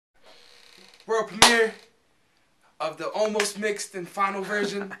world premiere of the almost mixed and final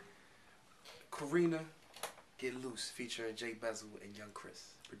version. Karina, Get Loose, featuring J Bezel and Young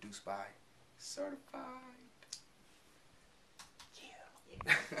Chris, produced by Certified. Yeah.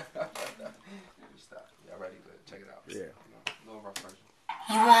 Stop. Y'all ready? But check it out. Yeah. A little rough version.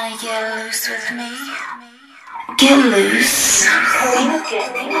 You wanna get loose with me? Get loose. Karina,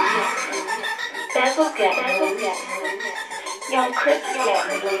 get loose. Bezel, get loose. Young Chris,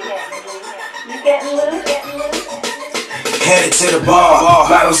 get loose. You getting loose? Headed to the bar,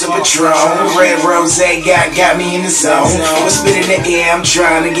 bottles of Patron, red rosé got me in the zone. What's spit in the air? I'm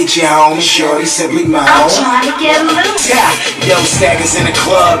trying to get you home. Shorty simply mine. I'm trying to get loose. Yo, stackers in the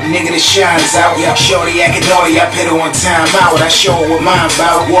club, nigga, the shine's out. Shorty acting naughty, I put her on time out. I show her what mine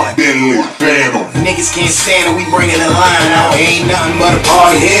about. What? Niggas can't stand it, we bringing the line out. Ain't nothing but a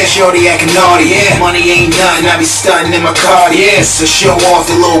party, yeah. Shorty acting naughty, yeah. Money ain't nothing, I be stunting in my car, yeah. So show off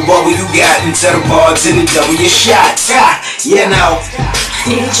the little bubble you got and tell the bartender double your shots. You know,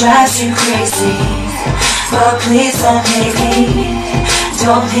 it drives you crazy, but please don't hate me.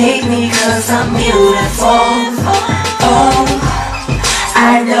 Don't hate me cause I'm beautiful. Oh,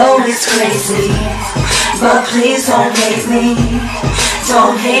 I know it's crazy, but please don't hate me.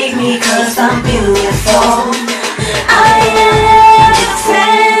 Don't hate me cause I'm beautiful. I am a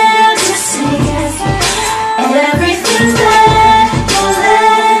fantasy, everything that you'll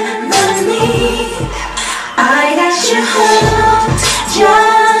ever need. I got you hooked,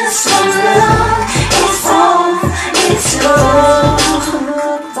 just one look, it's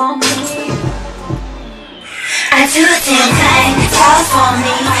hooked on me. I do the damn thing, bottles for me,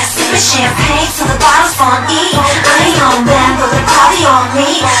 sipping champagne till the bottles won't eat. I ain't on them, but they're probably on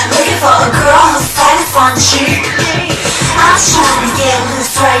me, looking for a girl who's fighting fun cheap. I'm trying to get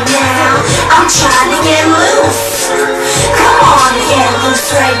loose right now, I'm trying to get loose. Come on and get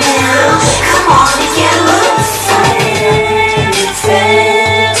loose right now, come on and get loose.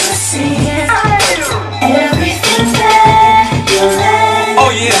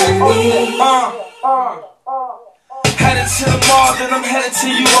 Headed to the mall, then I'm headed to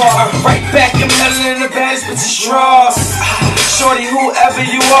you all. Right back, I'm headed in the baddest bitches' drawers. Shorty, whoever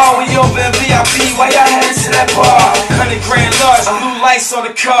you are, we over in VIP. Why y'all headed to that bar? 100 grand large, blue lights on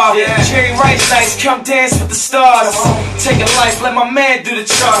the car. Cherry rice nights, come dance with the stars. Take a life, let my man do the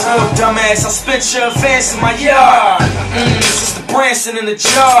charge. Little dumbass, I'll spit your advance in my yard. This is the Branson in the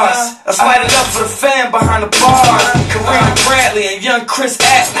jars. Let's light it up for the fam behind the bar. Karina Bradley and Young Chris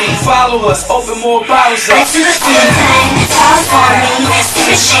Atlee. Follow us, open more bottles up. I do the damn thing, bottles for me,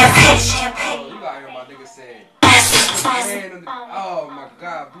 sipping champagne. You gotta hear my nigga say, oh my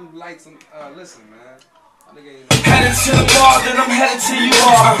God, blue lights on, listen, man. Headed to the bar, then I'm headed to you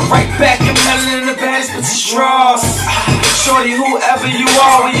all. Right back, I'm headed in the baddest bitches' drawers. Shorty, whoever you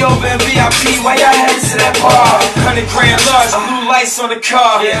are, we over in VIP. Why y'all headed to that bar? 100 grand large, blue lights on the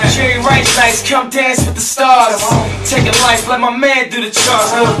car. Cherry rice nights, come dance with the stars. Take a life, let my man do the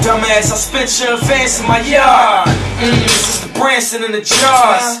charge. Little dumbass, I'll spit your advance in my yard. This is the Branson in the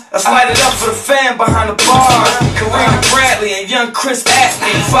jars. Let's light it up for the fam behind the bar. Karina Bradley and Young Chris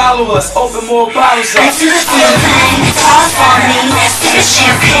Atlee. Follow us, open more bottles up. Damn thing, bottles for me, sipping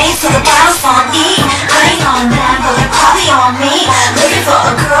champagne till the bottles won't eat. I ain't on them, but they're probably on me, looking for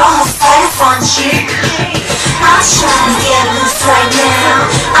a girl who's fighting fun cheap. I'm trying to get loose right now,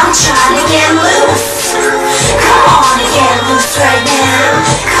 I'm trying to get loose. Come on and get loose right now,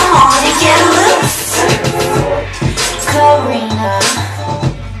 come on and get loose. Karina,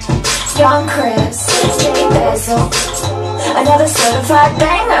 Young Chris, J Bezel, another certified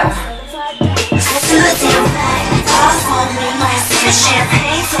banger. I do the damn thing, bottles on me, sipping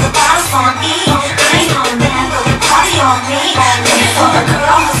champagne till the bottles won't eat. I ain't on them, but they're probably on me, looking for a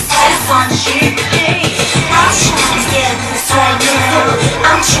girl who's fighting fun cheap. I'm trying to get loose right now,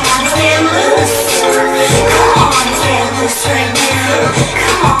 I'm trying to get loose. Come on and get loose right now,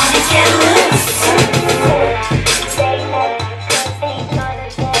 come on and get loose.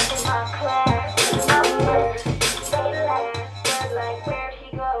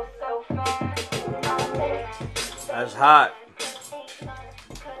 That's hot.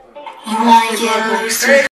 You wanna get loose?